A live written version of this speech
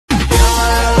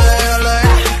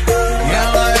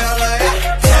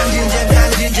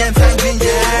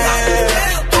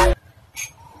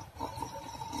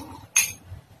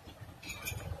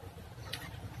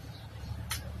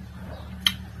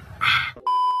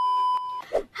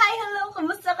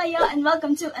and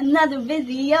welcome to another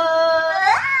video!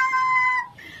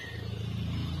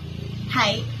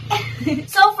 Hi!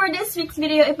 So for this week's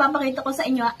video, ipapakita ko sa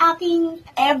inyo ang aking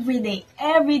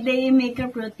everyday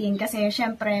makeup routine. Kasi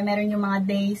syempre, meron yung mga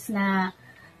days na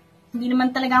hindi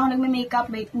naman talaga ako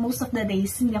nagme-makeup. Most of the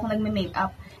days, hindi ako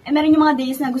nagme-makeup. Meron yung mga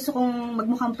days na gusto kong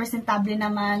magmukhang presentable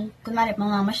naman. Kunwari,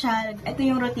 mga masyal. Ito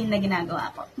yung routine na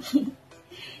ginagawa ko.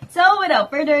 So, without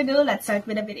further ado, let's start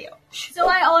with the video. So,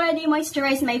 I already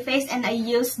moisturized my face and I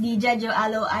used the Jeju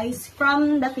Aloe Eyes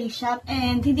from the face shop.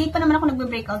 And hindi pa naman ako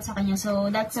nagbe-breakout sa kanya,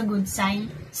 so that's a good sign.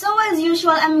 So, as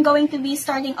usual, I'm going to be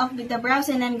starting off with the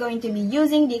brows and I'm going to be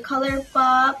using the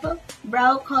Colourpop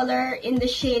brow color in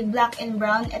the shade Black and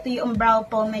Brown. Ito yung brow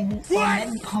pomade.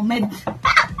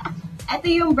 Ito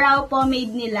yung brow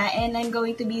pomade nila and I'm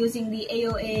going to be using the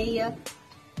AOA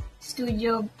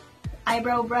Studio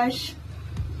Eyebrow Brush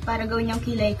para gawin yung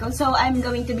kilay ko. So, I'm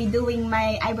going to be doing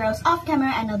my eyebrows off camera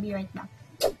and I'll be right back.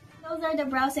 Those are the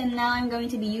brows and now I'm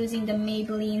going to be using the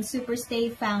Maybelline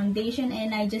Superstay foundation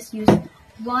and I just used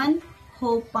one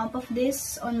whole pump of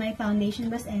this on my foundation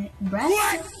brush.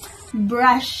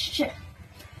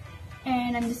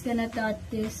 And I'm just gonna dot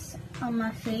this on my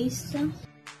face.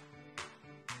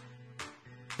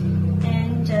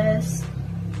 And just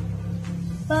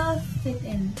buff it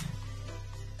in.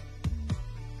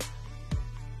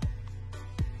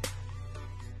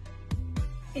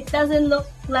 It doesn't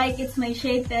look like it's my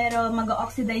shade, pero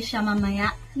mag-oxidize siya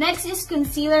mamaya. Next is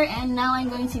concealer, and now I'm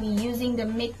going to be using the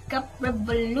Makeup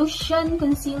Revolution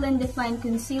Conceal and Define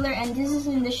Concealer, and this is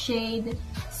in the shade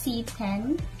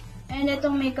C10. And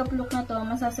itong makeup look na to,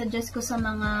 masasuggest ko sa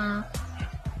mga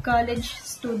college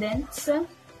students.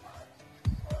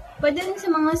 Pwede rin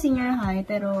sa mga senior high,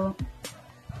 pero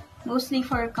mostly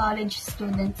for college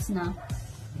students na.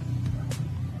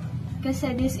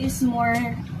 Kasi this is more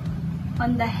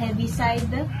on the heavy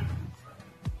side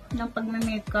ng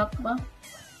pagme-makeup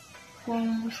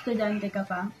kung estudyante ka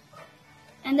pa.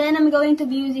 And then I'm going to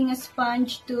be using a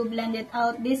sponge to blend it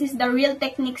out. This is the Real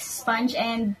Techniques sponge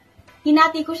and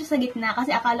hinati ko siya sa gitna kasi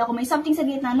akala ko may something sa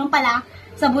gitna. Nung pala,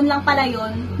 sabon lang pala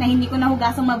yun na hindi ko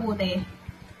nahugasang mabuti.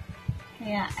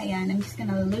 Kaya, ayan, I'm just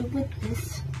gonna live with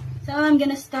this. So, I'm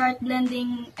gonna start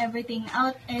blending everything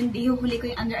out and ihuhuli ko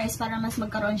yung under eyes para mas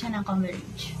magkaroon siya ng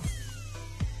coverage.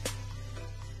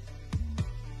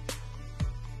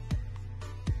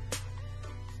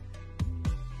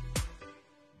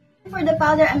 For the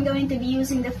powder, I'm going to be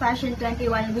using the Fashion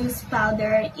 21 Loose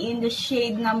Powder in the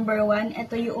shade number 1.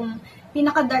 Ito yung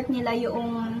pinaka-dark nila,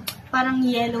 yung parang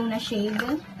yellow na shade.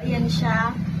 Ayan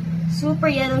siya. Super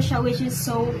yellow siya, which is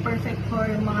so perfect for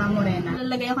mga morena.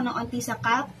 Lalagay ako ng onti sa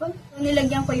cap.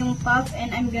 Nilagyan ko yung puff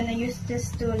and I'm gonna use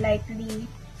this to lightly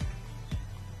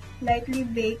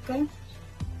bake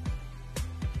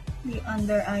the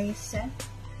under eyes.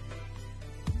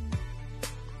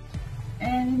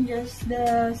 And just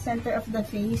the center of the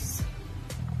face.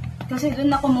 Kasi dun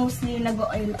ako mostly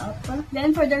nag-oil up.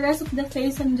 Then for the rest of the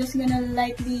face, I'm just gonna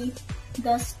lightly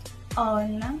dust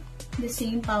on the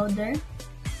same powder.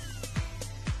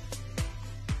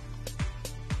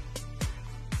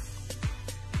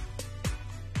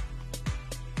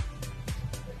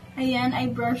 Ayan,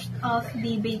 I brushed off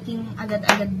the baking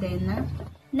agad-agad din.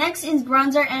 Next is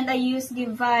bronzer and I use the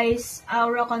Vice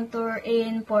Aura Contour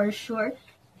in For Sure.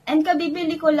 And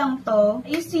kabibili ko lang to.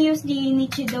 I used to use the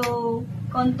Nichido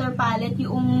contour palette,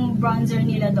 yung bronzer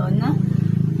nila doon.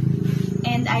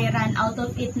 And I ran out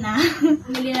of it na.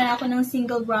 Bili na ako ng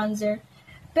single bronzer.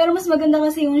 Pero mas maganda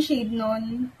kasi yung shade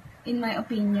nun, in my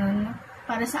opinion,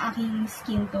 para sa aking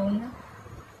skin tone.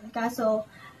 Kaso,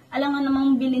 alangan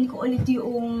namang bilhin ko ulit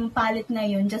yung palette na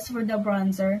yun just for the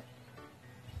bronzer.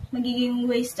 Magiging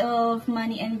waste of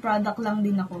money and product lang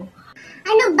din ako.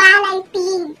 Ano ba,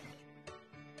 Lighting?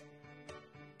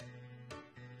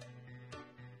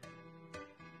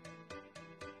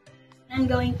 I'm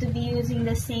going to be using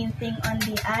the same thing on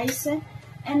the eyes.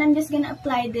 And I'm just gonna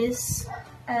apply this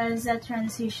as a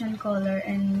transition color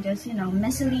and just, you know,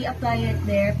 messily apply it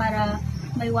there para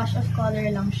may wash of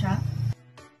color lang siya.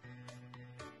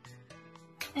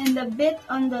 And a bit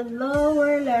on the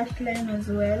lower lash line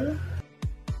as well.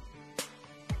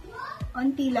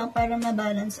 Onti lang para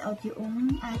ma-balance out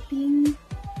yung ating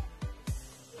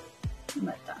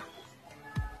mata.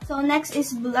 So next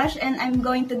is blush and I'm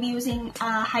going to be using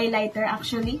a highlighter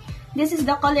actually. This is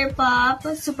the Colourpop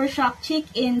Super Shock Cheek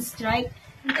in Strike.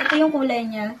 Ito yung kulay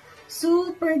niya.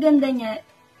 Super ganda niya.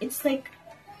 It's like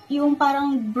yung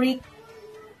parang brick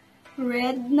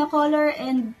red na color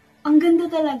and ang ganda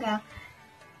talaga.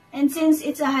 And since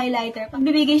it's a highlighter,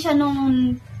 pagbibigay siya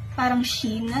nung parang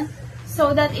sheen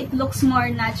so that it looks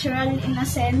more natural in a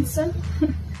sense.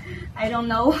 I don't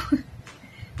know,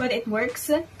 but it works.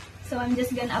 So I'm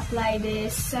just gonna apply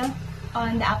this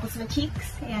on the apples of the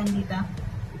cheeks. Ayan, dito.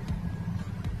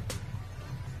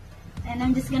 And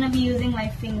I'm just gonna be using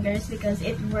my fingers because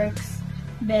it works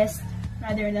best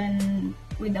rather than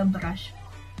with a brush,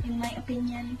 in my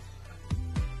opinion.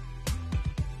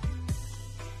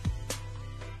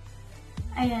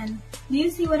 Ayan. Do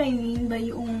you see what I mean by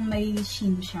yung may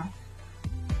sheen siya?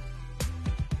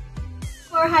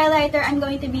 For highlighter, I'm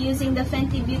going to be using the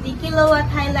Fenty Beauty Killawatt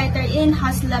highlighter in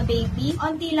Hustla Baby.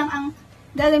 Onti lang ang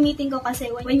gagamitin ko kasi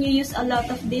when you use a lot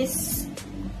of this,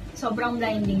 sobrang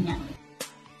blinding niya.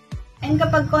 And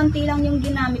kapag konti lang yung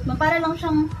ginamit mo, para lang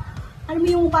siyang, alam mo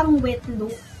yung parang wet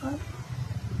look.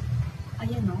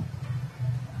 Ayan, no?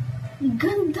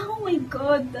 Ganda, oh my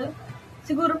God!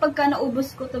 Siguro pagka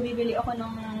naubos ko to, bibili ako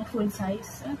ng full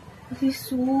size. Kasi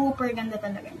super ganda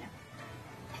talaga niya.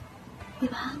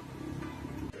 Diba?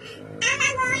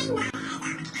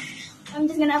 I'm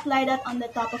just gonna apply that on the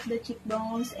top of the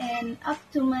cheekbones and up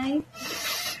to my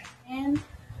and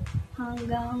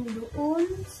hanggang doon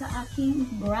sa aking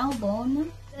brow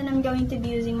bone. Then I'm going to be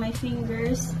using my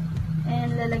fingers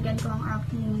and lalagyan ko ang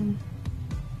aking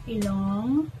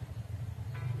ilong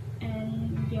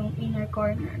and yung inner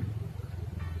corner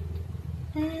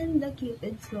and the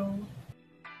cupid's bow.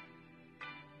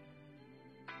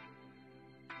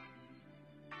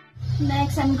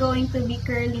 Next, I'm going to be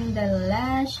curling the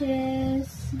lashes.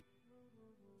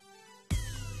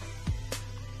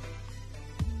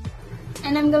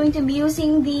 And I'm going to be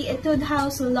using the Etude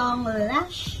House Long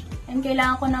Lash. And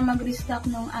kailangan ko na mag-restock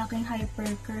ng aking hyper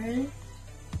curl.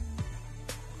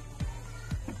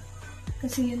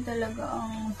 Kasi yun talaga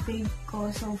ang fave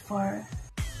ko so far.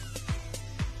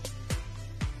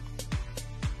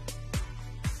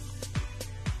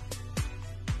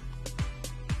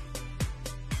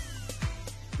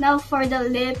 Now, for the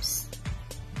lips,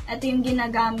 ito yung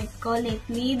ginagamit ko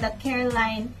lately, the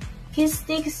Careline Kiss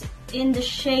Sticks in the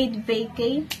shade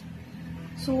Vacay.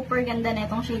 Super ganda na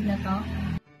itong shade na to.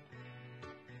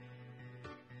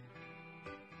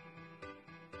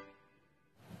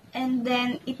 And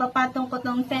then, ipapatong ko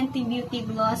tong Fenty Beauty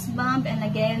Gloss Bomb. And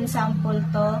again, sample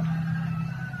to.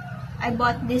 I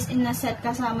bought this in a set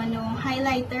kasama ng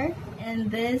highlighter. And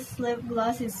this lip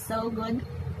gloss is so good.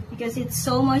 Because it's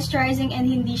so moisturizing and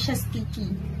hindi siya sticky.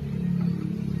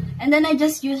 And then I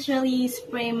just usually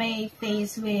spray my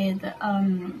face with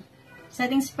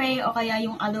setting spray o kaya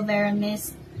yung aloe vera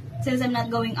mist. Since I'm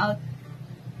not going out,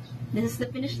 this is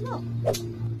the finished look.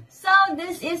 So,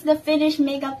 this is the finished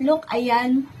makeup look.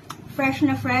 Ayan, fresh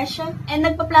na fresh. And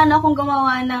nagpaplano akong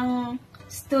gumawa ng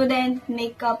student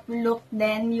makeup look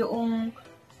din. Yung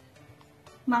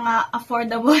mga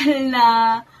affordable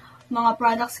na mga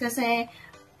products kasi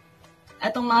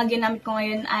atong mga ginamit ko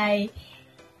ngayon ay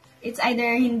it's either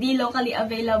hindi locally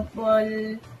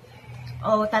available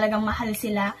o talagang mahal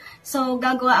sila. So,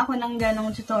 gagawa ako ng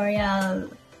ganong tutorial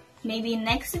maybe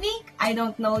next week. I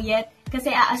don't know yet.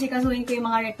 Kasi aasikasuhin ko yung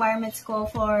mga requirements ko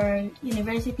for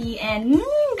university and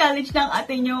college ng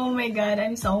ate nyo. Oh my God,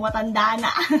 I'm so matanda na.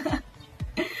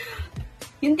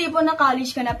 Yung tipo na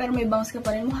college ka na pero may bangs ka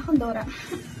pa rin. Mukha kang Dora.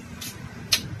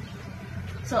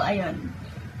 So, ayun.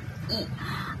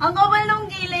 Ang kapal ng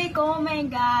gilay ko, oh my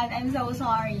God, I'm so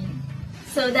sorry.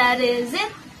 So that is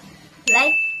it.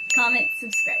 Like, comment,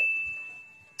 subscribe.